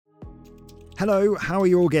Hello, how are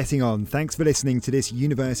you all getting on? Thanks for listening to this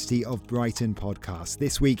University of Brighton podcast.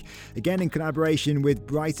 This week, again in collaboration with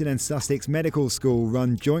Brighton and Sussex Medical School,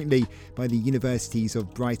 run jointly by the Universities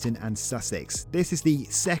of Brighton and Sussex. This is the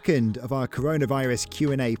second of our coronavirus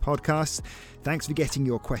Q&A podcasts. Thanks for getting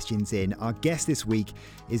your questions in. Our guest this week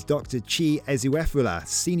is Dr. Chi Ezuefula,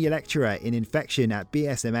 Senior Lecturer in Infection at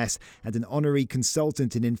BSMS and an Honorary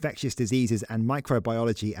Consultant in Infectious Diseases and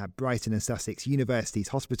Microbiology at Brighton and Sussex Universities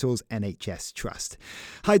Hospitals NHS Trust.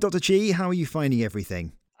 Hi, Dr. Chi. How are you finding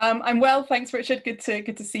everything? I'm well, thanks, Richard. Good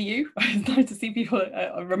to see you. It's nice to see people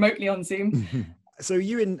remotely on Zoom. So are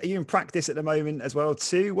you in practice at the moment as well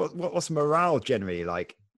too? What's morale generally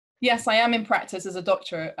like? Yes, I am in practice as a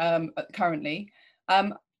doctor currently.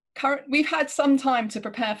 We've had some time to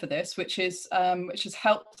prepare for this, which has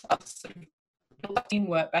helped us build our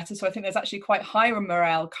teamwork better. So I think there's actually quite high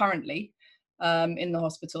morale currently in the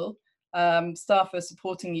hospital. Staff are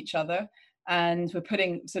supporting each other, and we're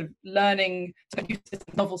putting learning new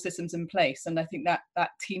novel systems in place. And I think that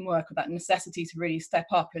teamwork, or that necessity to really step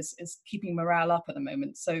up, is keeping morale up at the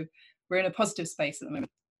moment. So we're in a positive space at the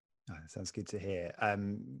moment. Oh, that sounds good to hear.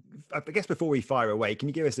 I guess before we fire away, can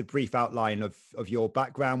you give us a brief outline of your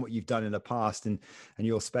background, what you've done in the past, and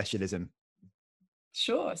your specialism?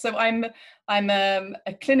 Sure. So I'm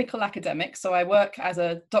a clinical academic. So I work as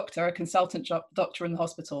a doctor, a consultant doctor in the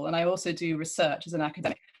hospital, and I also do research as an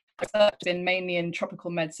academic. I research mainly in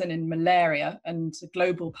tropical medicine, in malaria and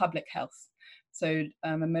global public health. So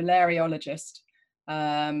I'm a malariologist,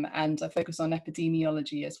 and I focus on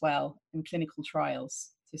epidemiology as well in clinical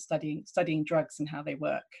trials. So studying drugs and how they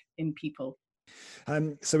work in people.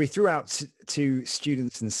 So we threw out to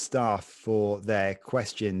students and staff for their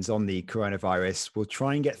questions on the coronavirus. We'll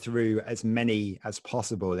try and get through as many as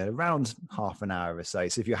possible in around half an hour or so.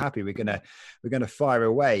 So if you're happy, we're gonna fire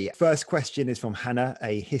away. First question is from Hannah,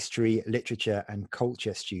 a history, literature and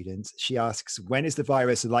culture student. She asks, when is the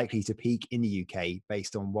virus likely to peak in the UK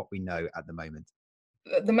based on what we know at the moment?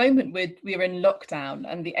 At the moment, we're in lockdown,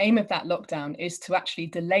 and the aim of that lockdown is to actually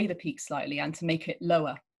delay the peak slightly and to make it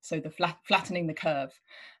lower, so the flattening the curve.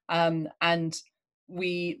 And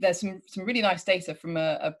there's some really nice data from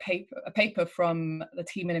a paper from the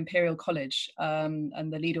team in Imperial College,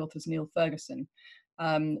 and the lead author is Neil Ferguson,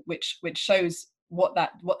 which shows what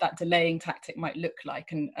that delaying tactic might look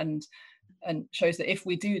like, and shows that if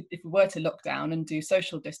we were to lock down and do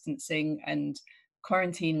social distancing and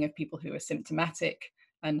quarantining of people who are symptomatic,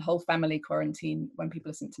 and whole family quarantine when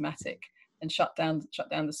people are symptomatic, and shut down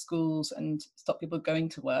the schools and stop people going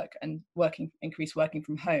to work and increase working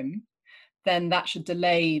from home, then that should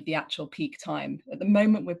delay the actual peak time. At the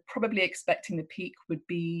moment, we're probably expecting the peak would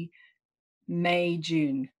be May,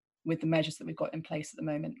 June, with the measures that we've got in place at the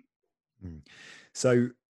moment. So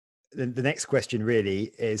the next question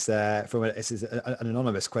really is this is an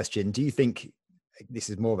anonymous question. Do you think,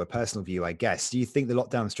 this is more of a personal view, I guess, do you think the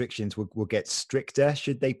lockdown restrictions will get stricter,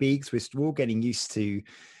 should they be? Because we're all getting used to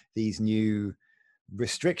these new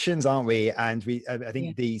restrictions, aren't we? And I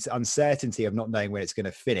think these uncertainty of not knowing when it's going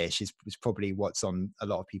to finish is probably what's on a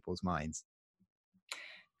lot of people's minds.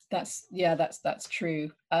 That's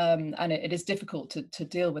true. And it is difficult to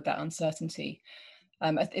deal with that uncertainty.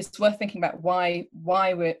 It's worth thinking about why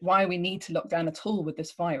we need to lock down at all with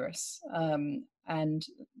this virus. And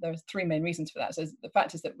there are three main reasons for that. So the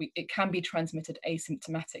fact is that it can be transmitted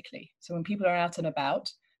asymptomatically. So when people are out and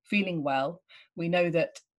about, feeling well, we know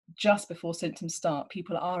that just before symptoms start,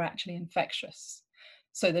 people are actually infectious.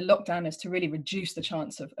 So the lockdown is to really reduce the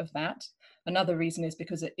chance of that. Another reason is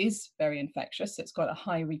because it is very infectious. It's got a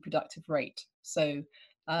high reproductive rate. So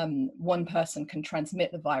one person can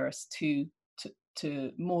transmit the virus to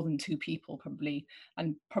more than two people, probably,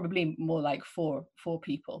 and probably more like four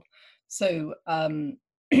people. So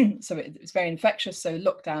so it's very infectious. So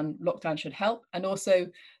lockdown should help. And also,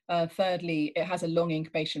 thirdly, it has a long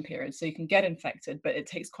incubation period, so you can get infected, but it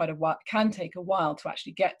takes can take a while to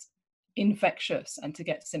actually get infectious and to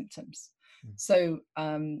get symptoms. So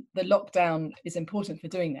the lockdown is important for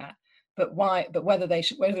doing that. But whether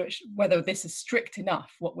this is strict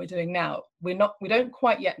enough, what we're doing now, we don't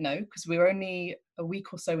quite yet know, because we're only a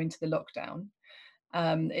week or so into the lockdown.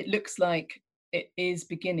 It looks like it is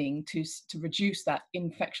beginning to reduce that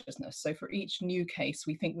infectiousness. So for each new case,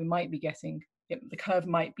 we think we might be getting, the curve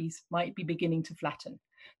might be beginning to flatten,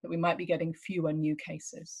 that we might be getting fewer new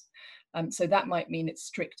cases. So that might mean it's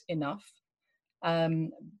strict enough.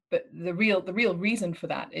 But the real reason for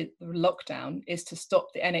that the lockdown is to stop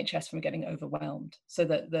the NHS from getting overwhelmed. So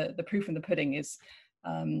that the proof in the pudding is,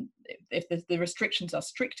 if the restrictions are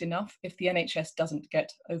strict enough, if the NHS doesn't get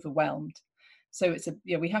overwhelmed. So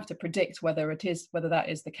we have to predict whether that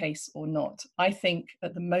is the case or not. I think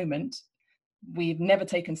at the moment we've never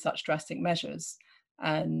taken such drastic measures,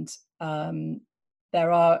 and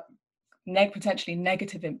there are potentially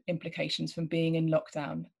negative implications from being in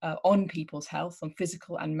lockdown on people's health, on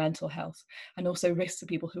physical and mental health, and also risks to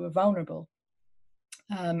people who are vulnerable,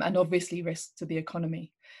 and obviously risks to the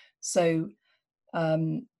economy. So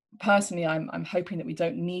personally, I'm hoping that we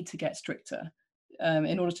don't need to get stricter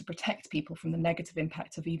in order to protect people from the negative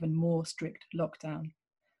impact of even more strict lockdown.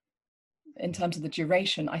 In terms of the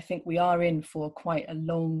duration, I think we are in for quite a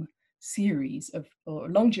long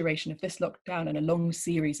duration of this lockdown and a long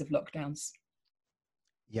series of lockdowns.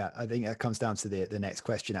 Yeah, I think that comes down to the next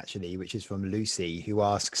question, actually, which is from Lucy, who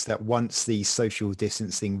asks that once the social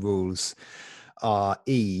distancing rules are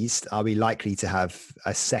eased, are we likely to have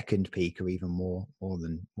a second peak or even more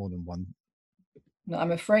than one?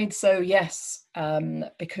 I'm afraid so, yes,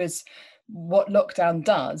 because what lockdown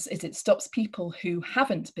does is it stops people who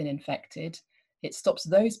haven't been infected. It stops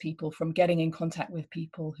those people from getting in contact with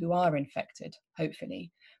people who are infected,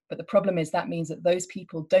 hopefully. But the problem is that means that those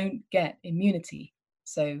people don't get immunity.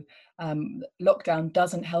 So lockdown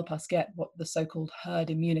doesn't help us get what the so-called herd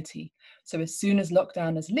immunity. So as soon as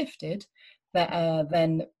lockdown is lifted,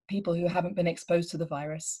 then people who haven't been exposed to the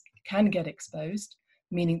virus can get exposed,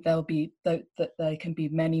 meaning that there can be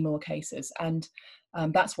many more cases. And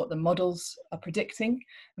that's what the models are predicting.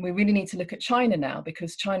 And we really need to look at China now,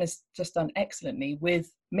 because China's just done excellently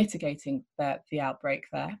with mitigating the outbreak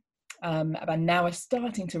there. And now are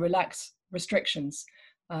starting to relax restrictions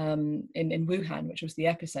in Wuhan, which was the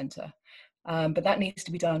epicenter. But that needs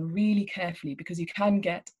to be done really carefully, because you can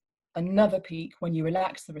get another peak when you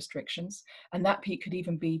relax the restrictions, and that peak could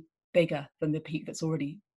even be bigger than the peak that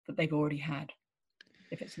they've already had,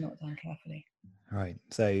 if it's not done carefully. Right.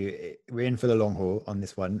 So we're in for the long haul on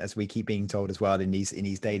this one, as we keep being told as well in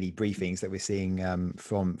these daily briefings that we're seeing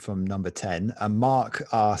from Number 10. Mark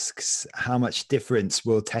asks, how much difference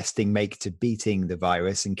will testing make to beating the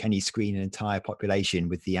virus, and can you screen an entire population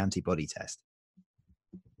with the antibody test?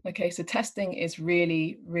 Okay, so testing is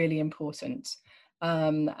really, really important,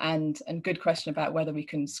 and good question about whether we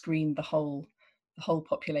can screen the whole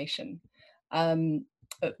population.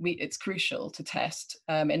 It's crucial to test.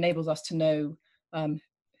 Enables us to know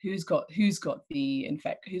who's got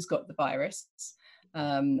the virus,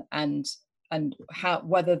 and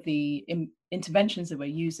whether the interventions that we're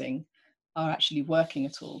using are actually working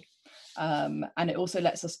at all. And it also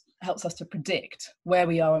helps us to predict where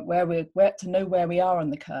we are, to know where we are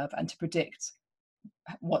on the curve, and to predict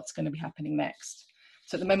what's going to be happening next.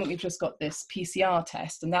 So at the moment, we've just got this PCR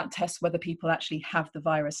test, and that tests whether people actually have the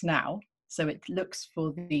virus now. So it looks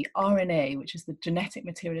for the RNA, which is the genetic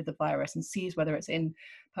material of the virus, and sees whether it's in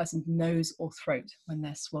a person's nose or throat when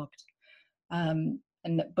they're swabbed.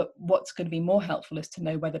 But what's going to be more helpful is to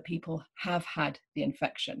know whether people have had the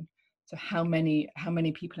infection. So how many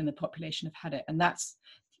people in the population have had it, and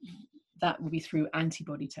that will be through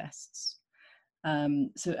antibody tests.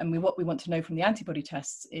 What we want to know from the antibody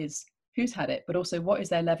tests is who's had it, but also what is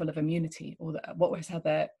their level of immunity, or what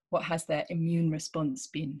has their immune response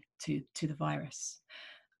been to the virus,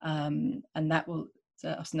 and that will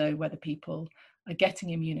let us know whether people are getting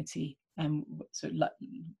immunity, so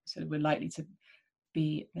there's likely to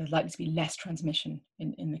be less transmission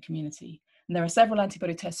in the community. And there are several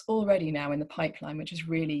antibody tests already now in the pipeline, which is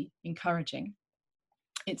really encouraging.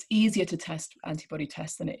 It's easier to test antibody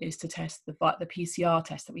tests than it is to test the PCR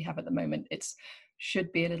test that we have at the moment. It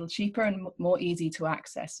should be a little cheaper and more easy to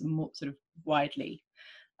access and more sort of widely.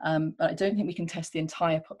 But I don't think we can test the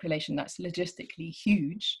entire population. That's logistically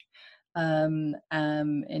huge. In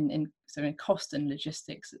cost and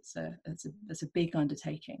logistics, it's a big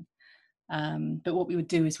undertaking. But what we would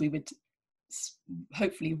do is we would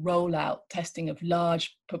hopefully roll out testing of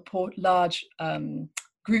large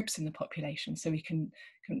groups in the population, so we can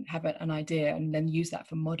have an idea and then use that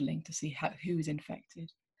for modeling to see who is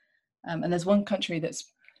infected. And there's one country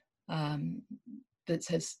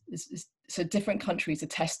so different countries are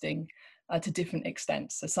testing to different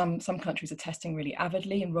extents. So some countries are testing really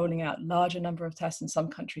avidly and rolling out larger number of tests, and some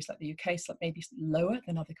countries like the UK maybe lower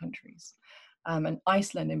than other countries. And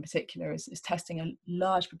Iceland in particular is testing a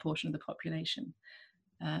large proportion of the population.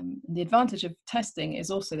 The advantage of testing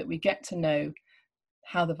is also that we get to know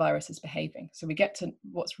how the virus is behaving. So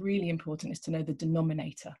what's really important is to know the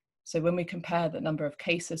denominator. So when we compare the number of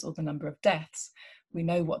cases or the number of deaths, we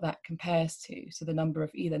know what that compares to. So the number of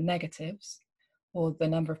either negatives or the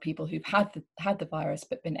number of people who've had the virus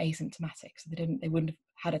but been asymptomatic. So they wouldn't have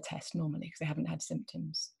had a test normally because they haven't had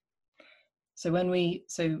symptoms. So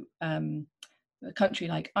a country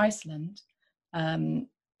like Iceland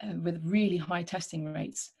with really high testing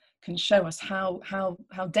rates can show us how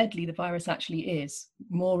deadly the virus actually is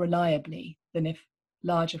more reliably than if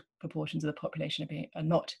larger proportions of the population are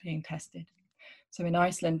not being tested. So in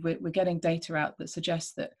Iceland, we're getting data out that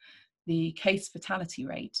suggests that the case fatality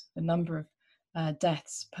rate, the number of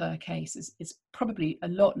deaths per case, is probably a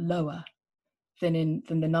lot lower than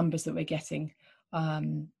the numbers that we're getting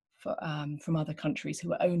from other countries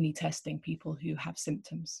who are only testing people who have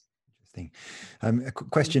symptoms. Interesting. A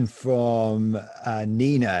question from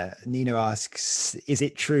Nina. Nina asks, is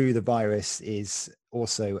it true the virus is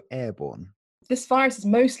also airborne? This virus is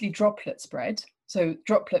mostly droplet spread. So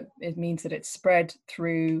droplet, it means that it's spread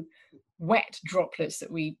through wet droplets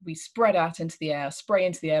that we spread out into the air, spray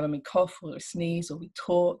into the air when we cough or sneeze or we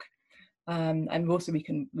talk. And also we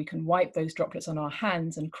can wipe those droplets on our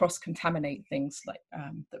hands and cross-contaminate things like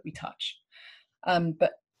that we touch.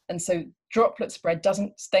 And so droplet spread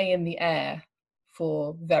doesn't stay in the air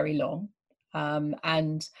for very long,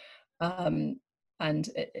 and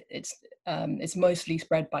it's mostly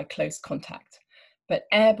spread by close contact. But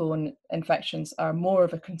airborne infections are more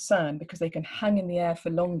of a concern because they can hang in the air for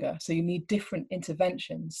longer. So you need different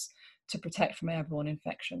interventions to protect from airborne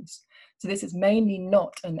infections. So this is mainly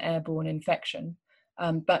not an airborne infection,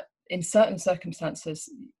 but in certain circumstances,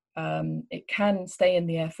 it can stay in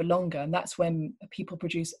the air for longer, and that's when people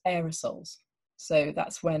produce aerosols. So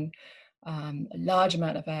that's when a large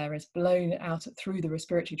amount of air is blown out through the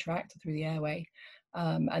respiratory tract, through the airway,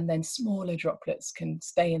 and then smaller droplets can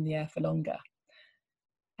stay in the air for longer.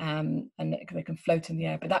 And they can float in the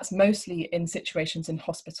air, but that's mostly in situations in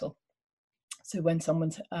hospital. So when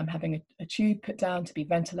someone's having a tube put down to be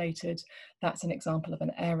ventilated, that's an example of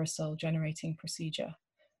an aerosol generating procedure.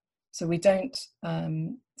 So we don't,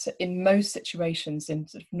 so in most situations in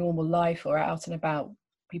sort of normal life or out and about,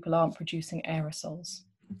 people aren't producing aerosols.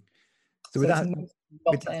 So with that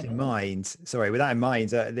in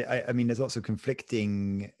mind, I mean, there's lots of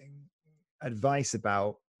conflicting advice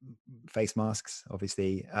about face masks,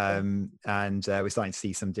 obviously, and we're starting to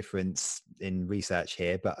see some difference in research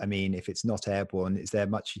here. But I mean, if it's not airborne, is there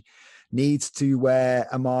much need to wear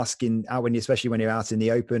a mask especially when you're out in the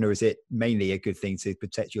open, or is it mainly a good thing to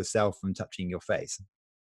protect yourself from touching your face?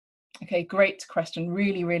 Okay, great question.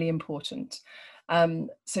 Really, really important.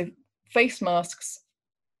 So face masks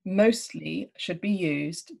mostly should be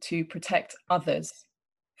used to protect others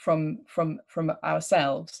from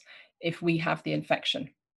ourselves if we have the infection.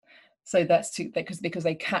 So that's because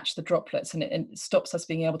they catch the droplets, and it stops us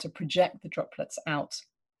being able to project the droplets out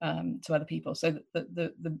to other people. So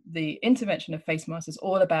the intervention of face masks is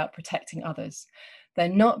all about protecting others. They're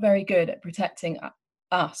not very good at protecting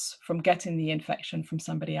us from getting the infection from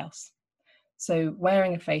somebody else. So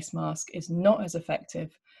wearing a face mask is not as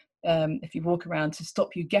effective if you walk around to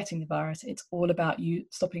stop you getting the virus. It's all about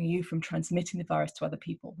stopping you from transmitting the virus to other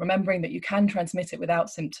people, remembering that you can transmit it without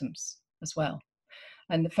symptoms as well.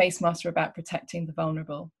 And the face masks are about protecting the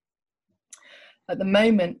vulnerable. At the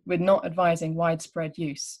moment, we're not advising widespread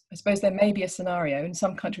use. I suppose there may be a scenario, and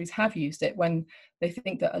some countries have used it, when they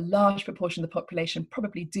think that a large proportion of the population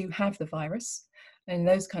probably do have the virus. And in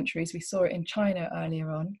those countries, we saw it in China earlier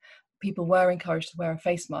on, people were encouraged to wear a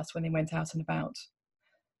face mask when they went out and about.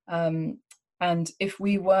 And if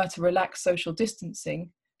we were to relax social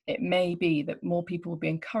distancing, it may be that more people will be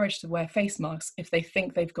encouraged to wear face masks if they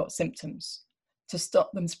think they've got symptoms, to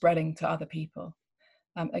stop them spreading to other people.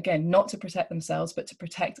 Again, not to protect themselves, but to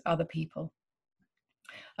protect other people.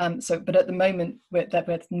 But at the moment,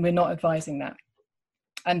 we're not advising that.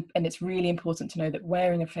 And it's really important to know that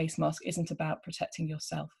wearing a face mask isn't about protecting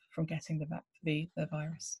yourself from getting the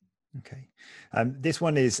virus. Okay. This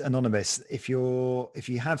one is anonymous. If you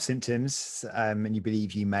have symptoms and you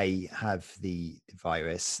believe you may have the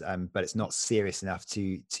virus, but it's not serious enough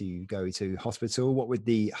to go to hospital, what would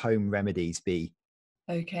the home remedies be?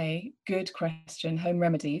 Okay, good question. Home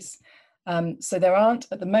remedies. So there aren't,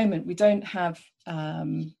 at the moment, we don't have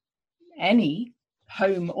any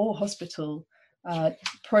home or hospital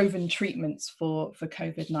proven treatments for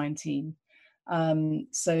COVID-19.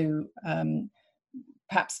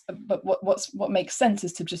 Perhaps, but what makes sense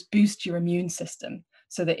is to just boost your immune system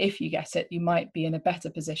so that if you get it, you might be in a better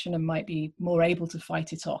position and might be more able to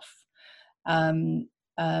fight it off.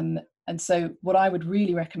 And so what I would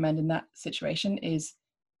really recommend in that situation is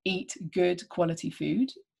eat good quality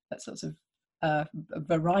food, that sort of a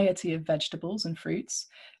variety of vegetables and fruits,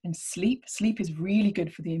 and sleep. Sleep is really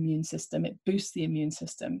good for the immune system. It boosts the immune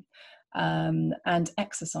system. And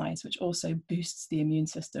exercise, which also boosts the immune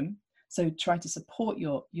system. So try to support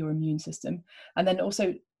your immune system, and then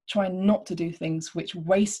also try not to do things which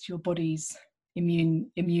waste your body's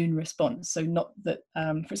immune response. So not that,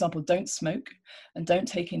 for example, don't smoke and don't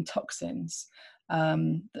take in toxins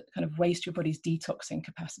that kind of waste your body's detoxing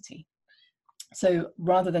capacity. So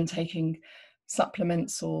rather than taking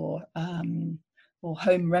supplements or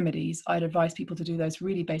home remedies, I'd advise people to do those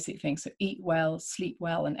really basic things. So eat well, sleep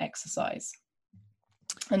well, and exercise.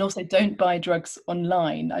 And also don't buy drugs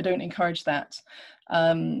online. I don't encourage that.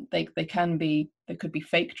 They could be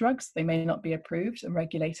fake drugs. They may not be approved and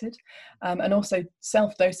regulated. And also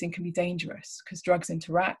self-dosing can be dangerous because drugs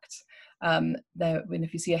interact.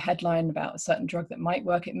 If you see a headline about a certain drug that might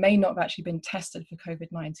work, it may not have actually been tested for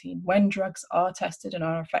COVID-19. When drugs are tested and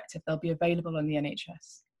are effective, they'll be available on the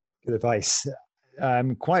NHS. Good advice.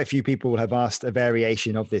 Quite a few people have asked a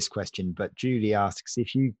variation of this question, but Julie asks,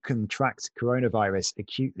 if you contract coronavirus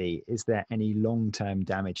acutely, is there any long-term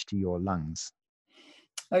damage to your lungs?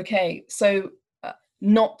 Okay, so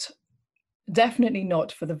definitely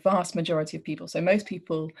not for the vast majority of people. So most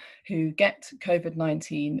people who get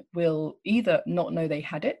COVID-19 will either not know they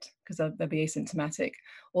had it because they'll be asymptomatic,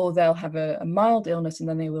 or they'll have a mild illness and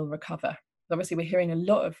then they will recover. Obviously, we're hearing a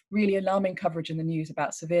lot of really alarming coverage in the news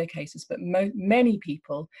about severe cases, but many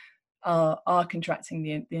people are contracting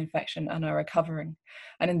the infection and are recovering.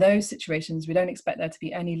 And in those situations, we don't expect there to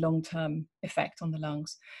be any long-term effect on the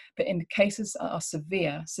lungs. But in the cases that are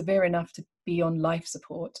severe enough to be on life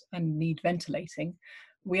support and need ventilating,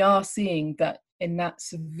 we are seeing that in that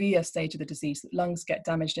severe stage of the disease, that lungs get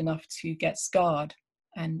damaged enough to get scarred,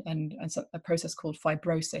 and a process called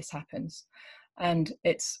fibrosis happens. And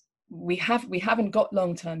we haven't got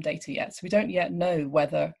long-term data yet, so we don't yet know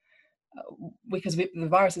whether, because the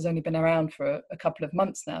virus has only been around for a couple of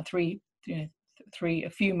months now, a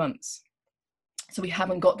few months. So we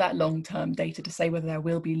haven't got that long-term data to say whether there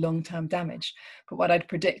will be long-term damage. But what I'd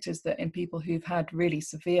predict is that in people who've had really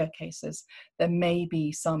severe cases, there may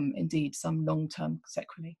be some long-term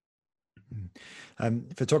sequelae.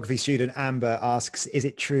 Photography student Amber asks, is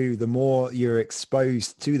it true the more you're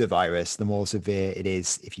exposed to the virus, the more severe it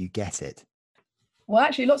is if you get it? Well,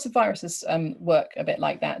 actually, lots of viruses work a bit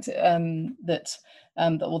like that,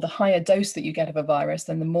 or the higher dose that you get of a virus,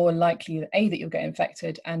 then the more likely, A, that you'll get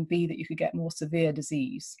infected, and B, that you could get more severe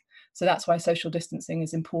disease. So that's why social distancing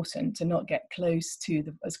is important, to not get as close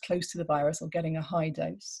to the virus or getting a high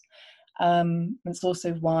dose. It's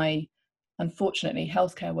also why, unfortunately,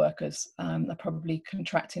 healthcare workers are probably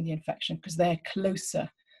contracting the infection because they're closer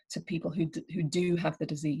to people who do have the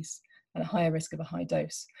disease and a higher risk of a high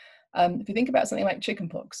dose. If you think about something like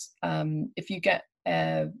chickenpox, if you get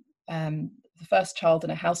the first child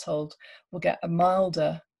in a household will get a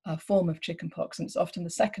milder form of chickenpox, and it's often the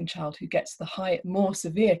second child who gets the more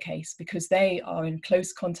severe case because they are in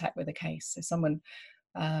close contact with a case. So someone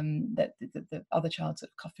that the other child's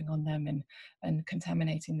sort of coughing on them and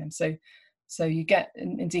contaminating them. So you get,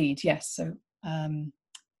 indeed, yes. So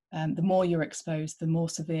the more you're exposed, the more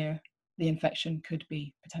severe the infection could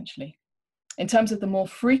be potentially. In terms of the more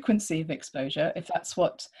frequency of exposure, if that's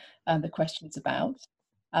what the question is about,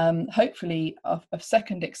 hopefully of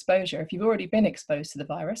second exposure, if you've already been exposed to the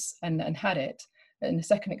virus and had it, in the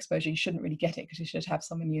second exposure, you shouldn't really get it because you should have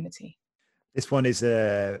some immunity. This one is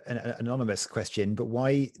an anonymous question, but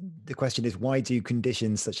the question is, why do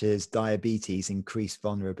conditions such as diabetes increase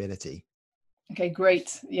vulnerability? Okay,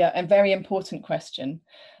 great. Yeah, a very important question.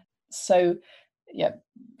 So, yeah,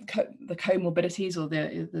 the comorbidities or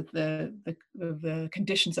the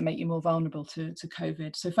conditions that make you more vulnerable to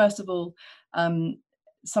COVID. So first of all,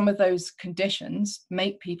 some of those conditions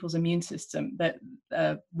make people's immune system that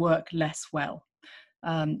work less well.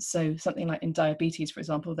 So something like in diabetes, for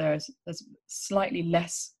example, there's slightly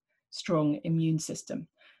less strong immune system,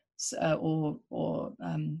 or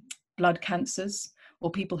blood cancers,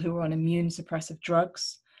 or people who are on immune suppressive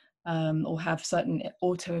drugs, or have certain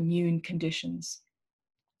autoimmune conditions.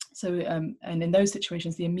 So, and in those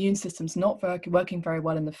situations, the immune system's not working very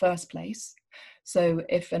well in the first place. So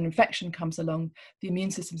if an infection comes along, the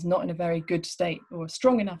immune system's not in a very good state or a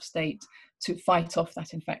strong enough state to fight off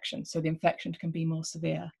that infection. So the infection can be more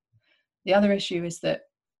severe. The other issue is that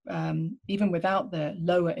even without the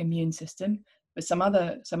lower immune system, but some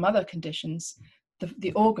other conditions,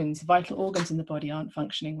 the vital organs in the body aren't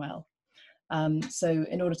functioning well. So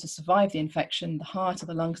in order to survive the infection, the heart or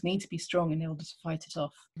the lungs need to be strong in order to fight it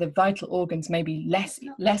off. The vital organs may be less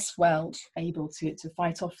well able to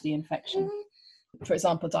fight off the infection. For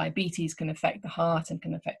example, diabetes can affect the heart and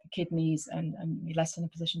can affect the kidneys and be less in a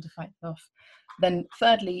position to fight it off. Then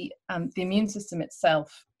thirdly, the immune system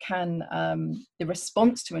itself the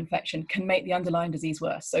response to infection can make the underlying disease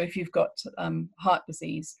worse. So if you've got heart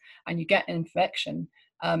disease and you get an infection,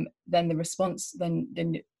 then the response,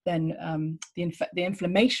 the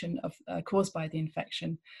inflammation caused by the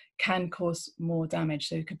infection can cause more damage.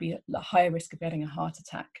 So it could be a higher risk of getting a heart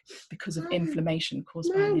attack because of inflammation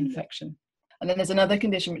caused by an infection. And then there's another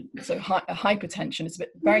condition, so hypertension. It's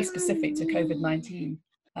very specific to COVID-19.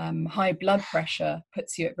 High blood pressure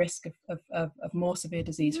puts you at risk of more severe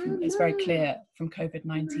disease. It's very clear from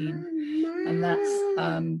COVID-19, and that's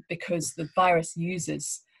because the virus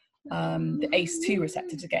uses the ACE2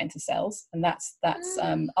 receptor to get into cells, and that's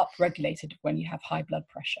upregulated when you have high blood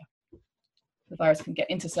pressure. The virus can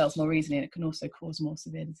get into cells more easily, and it can also cause more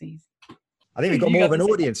severe disease. I think we've got more of an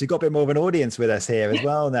audience. We've got a bit more of an audience with us here as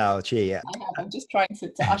well now, Chi. I'm just trying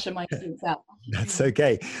to usher my students out. That's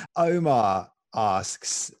okay. Omar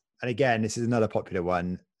asks, and again, this is another popular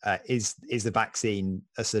one, is the vaccine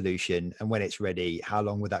a solution? And when it's ready, how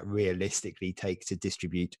long would that realistically take to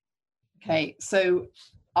distribute? Okay, so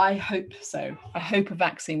I hope so. I hope a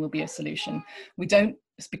vaccine will be a solution.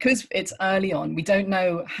 It's because it's early on, we don't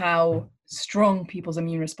know how strong people's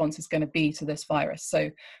immune response is going to be to this virus.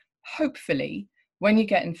 So hopefully, when you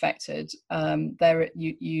get infected,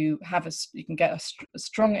 you can get a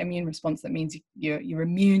strong immune response. That means you're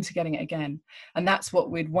immune to getting it again, and that's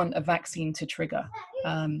what we'd want a vaccine to trigger.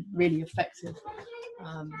 Really effective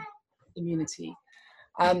immunity.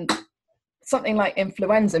 Something like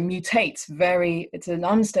influenza mutates it's an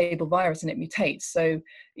unstable virus and it mutates. So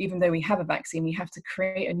even though we have a vaccine, we have to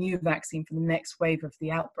create a new vaccine for the next wave of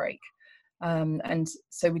the outbreak. And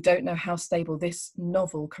so we don't know how stable this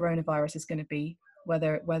novel coronavirus is going to be,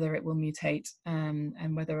 whether it will mutate,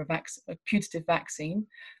 and whether a putative vaccine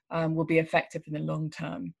will be effective in the long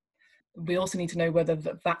term. We also need to know whether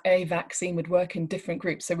a vaccine would work in different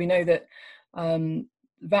groups. So we know that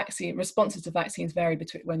vaccine responses to vaccines vary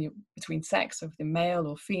between sex, of the male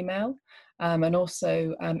or female, and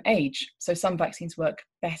also age. So some vaccines work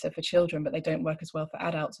better for children, but they don't work as well for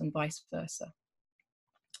adults, and vice versa.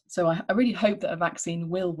 So I really hope that a vaccine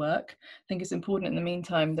will work. I think it's important in the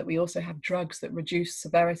meantime that we also have drugs that reduce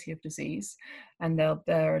severity of disease, and there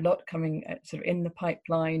are a lot coming sort of in the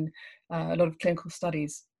pipeline, a lot of clinical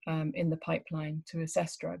studies in the pipeline to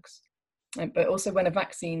assess drugs. But also when a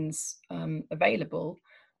vaccine's available,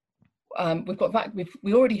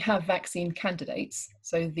 we already have vaccine candidates.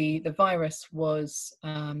 So the virus was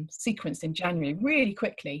sequenced in January really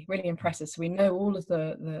quickly, really impressive. So we know all of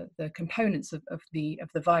the components of the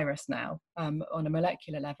virus now on a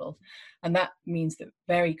molecular level, and that means that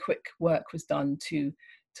very quick work was done to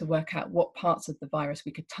work out what parts of the virus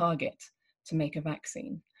we could target to make a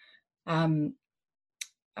vaccine. But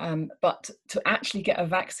to actually get a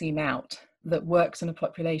vaccine out that works in a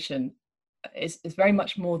population is very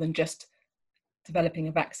much more than just developing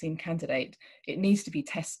a vaccine candidate. It needs to be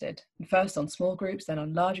tested, first on small groups, then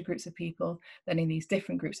on larger groups of people, then in these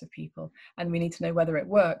different groups of people. And we need to know whether it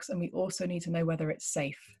works, and we also need to know whether it's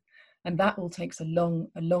safe. And that all takes a long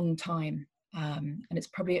time. And it's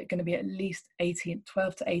probably going to be at least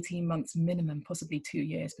 12 to 18 months minimum, possibly 2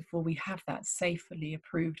 years, before we have that safely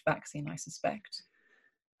approved vaccine, I suspect.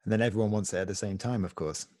 And then everyone wants it at the same time, of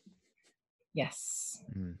course. Yes.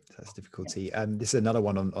 That's difficulty. This is another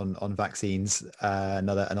one on vaccines,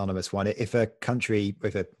 another anonymous one. If a country,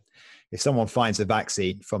 if someone finds a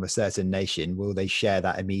vaccine from a certain nation, will they share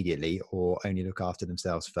that immediately or only look after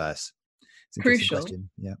themselves first? It's an crucial question.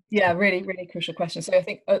 Yeah, really crucial question. So I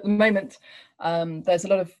think at the moment there's a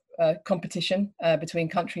lot of competition between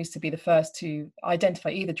countries to be the first to identify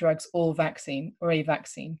either drugs or a vaccine.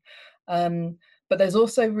 But there's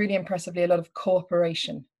also really impressively a lot of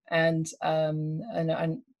cooperation. And I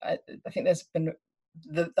think there's been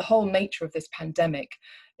the whole nature of this pandemic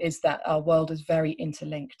is that our world is very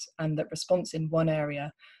interlinked, and that response in one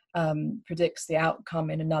area predicts the outcome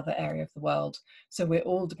in another area of the world. So we're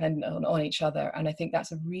all dependent on each other, and I think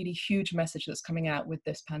that's a really huge message that's coming out with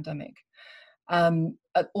this pandemic.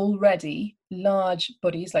 Already, large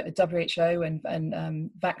bodies like the WHO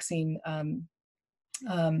and vaccine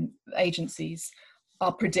agencies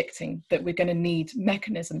are predicting that we're going to need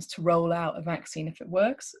mechanisms to roll out a vaccine if it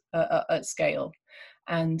works at scale,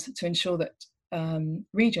 and to ensure that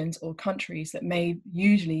regions or countries that may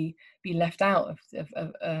usually be left out of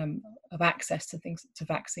access to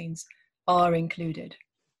vaccines are included,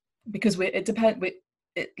 because we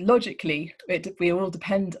all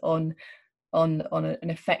depend on an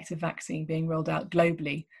effective vaccine being rolled out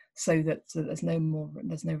globally, so that there's no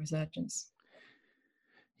resurgence.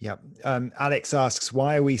 Yeah. Alex asks,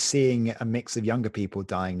 why are we seeing a mix of younger people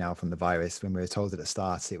dying now from the virus when we were told at the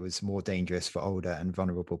start it was more dangerous for older and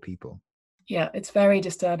vulnerable people? Yeah, it's very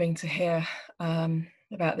disturbing to hear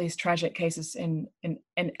about these tragic cases in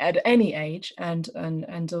at any age, and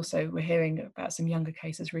also we're hearing about some younger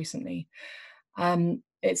cases recently.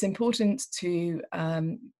 It's important to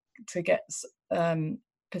get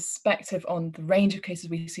perspective on the range of cases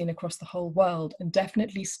we've seen across the whole world, and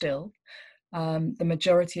definitely still the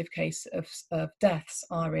majority of deaths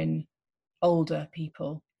are in older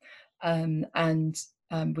people, and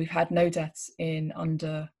we've had no deaths in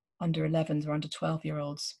under 11s or under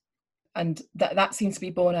 12-year-olds. And that seems to be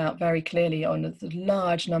borne out very clearly on the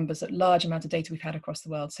large amount of data we've had across the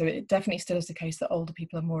world. So it definitely still is the case that older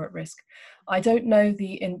people are more at risk. I don't know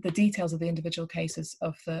the details of the individual cases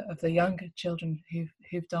of the younger children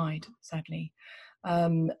who've died, sadly,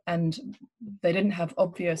 and they didn't have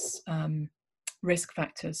obvious risk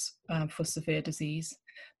factors for severe disease.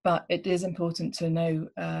 But it is important to know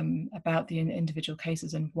about the individual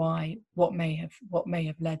cases and what may have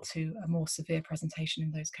led to a more severe presentation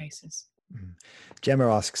in those cases. Gemma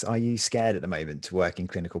asks, are you scared at the moment to work in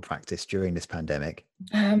clinical practice during this pandemic?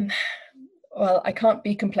 Well, I can't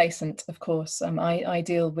be complacent, of course. I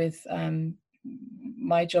deal with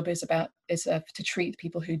my job is to treat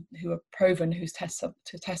people who are proven, whose tests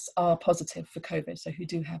are positive for COVID, so who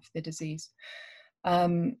do have the disease,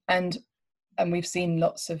 and we've seen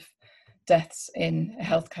lots of deaths in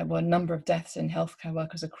healthcare, well, a number of deaths in healthcare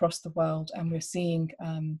workers across the world, and we're seeing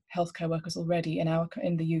healthcare workers already in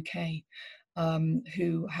the UK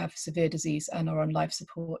who have severe disease and are on life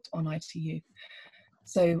support on ITU.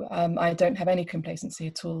 So I don't have any complacency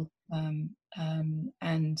at all,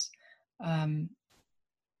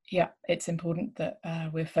 yeah, it's important that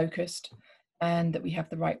we're focused and that we have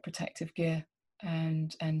the right protective gear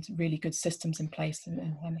and really good systems in place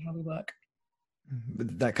and how we work.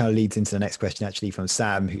 That kind of leads into the next question, actually, from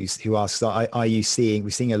Sam, who asks, are you seeing, we're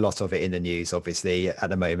seeing a lot of it in the news, obviously, at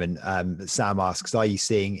the moment. Sam asks, are you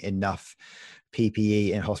seeing enough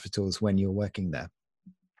PPE in hospitals when you're working there?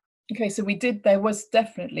 Okay, so there was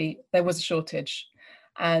a shortage,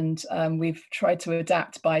 and we've tried to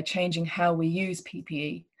adapt by changing how we use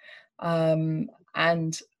PPE.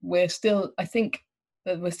 And we're still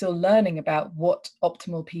learning about what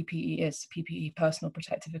optimal PPE is, PPE, personal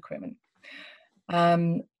protective equipment.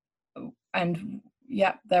 And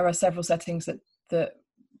yeah, there are several settings that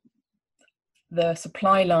the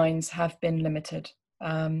supply lines have been limited,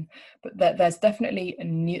 but there's definitely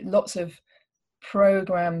lots of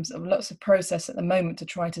programs, lots of process at the moment to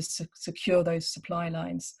try to secure those supply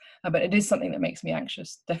lines, but it is something that makes me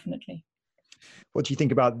anxious, definitely. What do you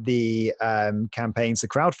think about the campaigns, the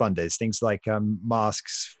crowdfunders, things like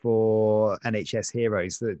masks for NHS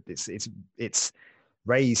heroes? That it's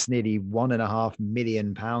raised nearly £1.5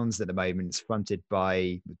 million at the moment. It's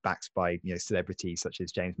backed by celebrities such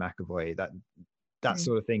as James McAvoy. That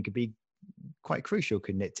sort of thing could be quite crucial,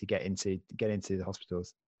 couldn't it, to get into the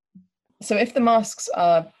hospitals? So if the masks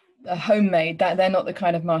are homemade, that they're not the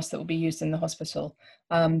kind of masks that will be used in the hospital.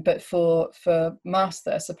 But for masks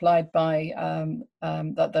that are supplied by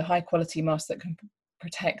the high quality masks that can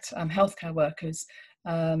protect healthcare workers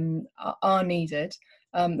are needed.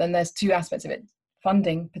 Then there's two aspects of it.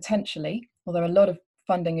 Funding, potentially, although a lot of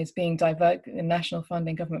funding is being national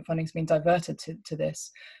funding, government funding is being diverted to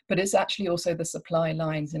this, but it's actually also the supply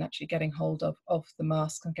lines and actually getting hold of the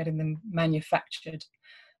masks and getting them manufactured.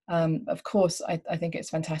 Of course, I think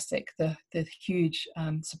it's fantastic, the huge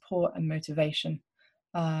support and motivation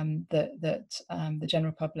that the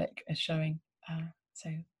general public is showing.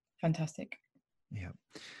 So fantastic. Yeah.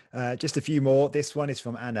 Just a few more. This one is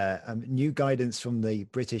from Anna. New guidance from the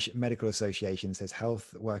British Medical Association says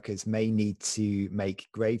health workers may need to make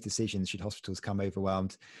grave decisions should hospitals come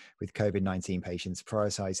overwhelmed with COVID-19 patients,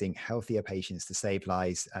 prioritising healthier patients to save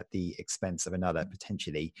lives at the expense of another,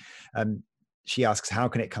 potentially. She asks, how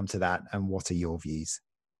can it come to that, and what are your views?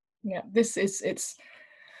 Yeah, it's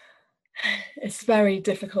very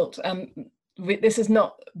difficult. This is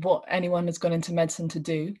not what anyone has gone into medicine to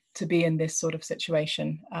do, to be in this sort of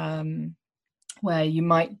situation where you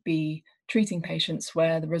might be treating patients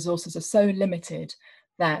where the resources are so limited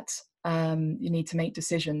that you need to make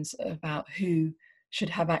decisions about who should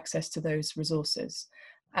have access to those resources,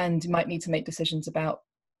 and you might need to make decisions about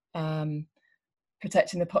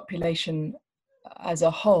protecting the population as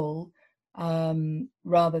a whole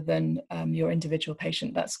rather than your individual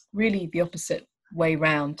patient. That's really the opposite way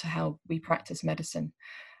round to how we practice medicine.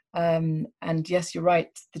 And yes, you're right,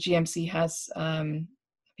 the GMC has BMA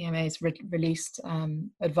has released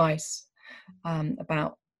advice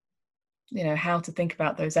about how to think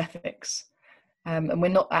about those ethics, and we're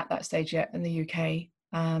not at that stage yet in the UK,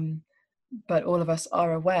 but all of us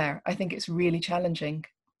are aware. I think it's really challenging.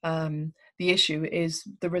 The the issue is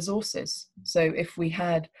the resources. So if we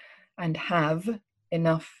had and have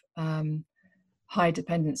enough high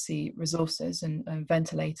dependency resources and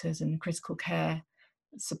ventilators and critical care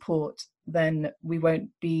support, then we won't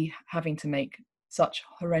be having to make such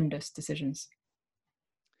horrendous decisions.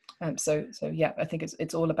 So yeah, I think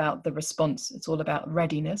it's all about the response. It's all about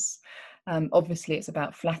readiness. Obviously, it's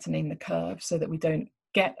about flattening the curve so that we don't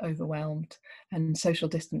get overwhelmed, and social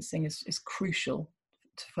distancing is crucial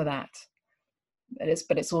for that.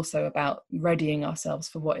 But it's also about readying ourselves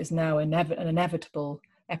for what is now an inevitable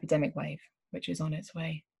epidemic wave, which is on its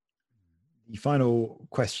way. The final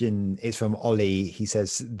question is from Ollie. He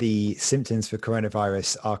says, the symptoms for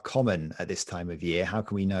coronavirus are common at this time of year. How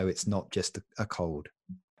can we know it's not just a cold?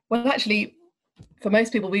 Well, actually, for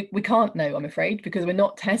most people, we can't know, I'm afraid, because we're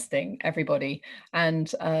not testing everybody. And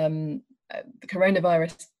the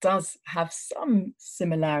coronavirus does have some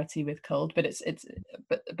similarity with cold, but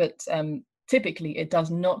typically it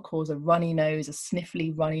does not cause a runny nose, a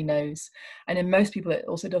sniffly runny nose. And in most people, it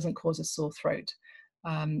also doesn't cause a sore throat.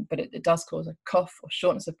 But it does cause a cough or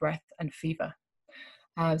shortness of breath and fever.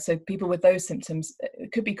 So people with those symptoms,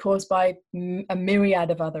 it could be caused by a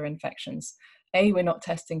myriad of other infections. We're not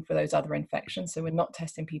testing for those other infections. So we're not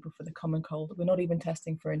testing people for the common cold. We're not even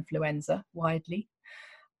testing for influenza widely.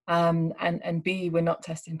 And B, we're not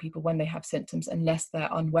testing people when they have symptoms unless they're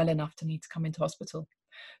unwell enough to need to come into hospital.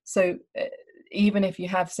 So even if you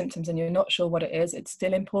have symptoms and you're not sure what it is, it's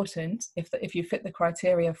still important if you fit the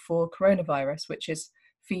criteria for coronavirus, which is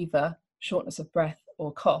fever, shortness of breath,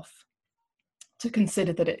 or cough, to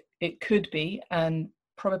consider that it could be and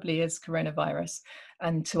probably is coronavirus,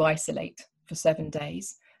 and to isolate for 7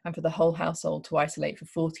 days, and for the whole household to isolate for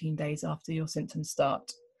 14 days after your symptoms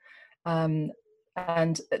start.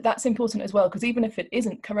 And that's important as well, because even if it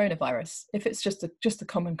isn't coronavirus, if it's just a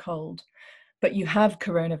common cold, but you have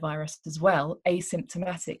coronavirus as well,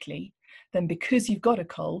 asymptomatically, then because you've got a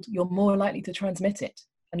cold, you're more likely to transmit it.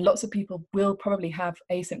 And lots of people will probably have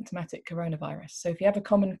asymptomatic coronavirus. So if you have a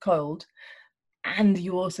common cold and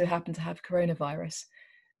you also happen to have coronavirus,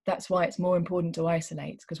 that's why it's more important to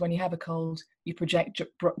isolate, because when you have a cold, you project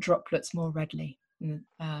droplets more readily.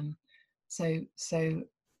 So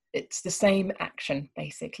it's the same action,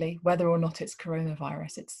 basically, whether or not it's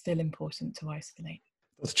coronavirus, it's still important to isolate.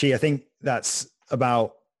 Dr. Chi, I think that's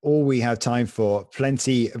about all we have time for.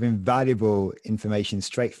 Plenty of invaluable information,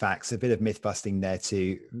 straight facts, a bit of myth busting there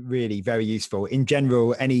too. Really very useful. In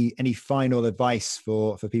general, any final advice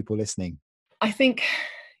for people listening? I think,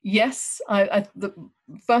 yes.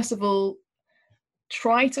 First of all,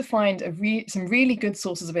 try to find some really good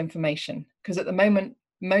sources of information, because at the moment,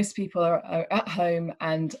 most people are at home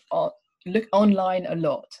and look online a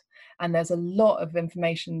lot. And there's a lot of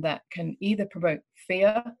information that can either provoke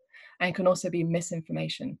fear and can also be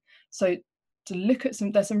misinformation. So to look at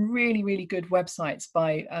there's some really, really good websites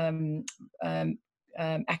by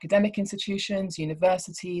academic institutions,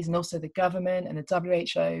 universities, and also the government and the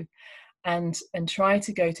WHO, and try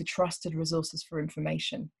to go to trusted resources for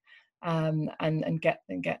information, and get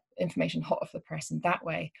information hot off the press in that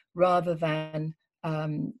way, rather than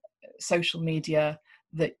social media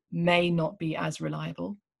that may not be as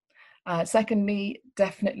reliable. Secondly,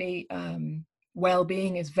 definitely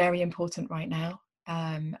well-being is very important right now.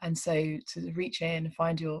 And so to reach in and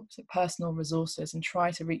find your personal resources and try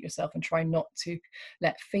to root yourself and try not to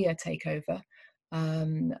let fear take over.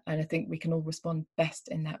 And I think we can all respond best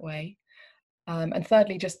in that way. And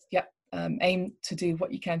thirdly, just aim to do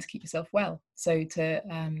what you can to keep yourself well. So to,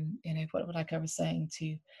 like I was saying,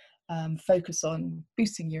 to focus on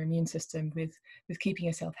boosting your immune system with keeping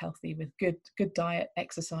yourself healthy, with good diet,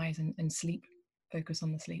 exercise, and sleep. Focus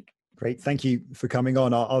on the sleep. Great. Thank you for coming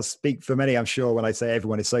on. I'll speak for many, I'm sure, when I say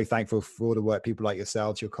everyone is so thankful for all the work people like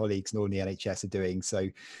yourselves, your colleagues, and all in the NHS are doing. So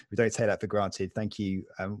we don't take that for granted. Thank you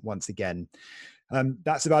once again.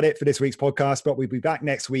 That's about it for this week's podcast, but we'll be back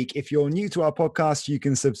next week. If you're new to our podcast, you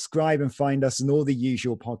can subscribe and find us in all the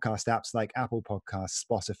usual podcast apps like Apple Podcasts,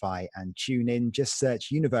 Spotify, and TuneIn. Just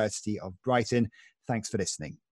search University of Brighton. Thanks for listening.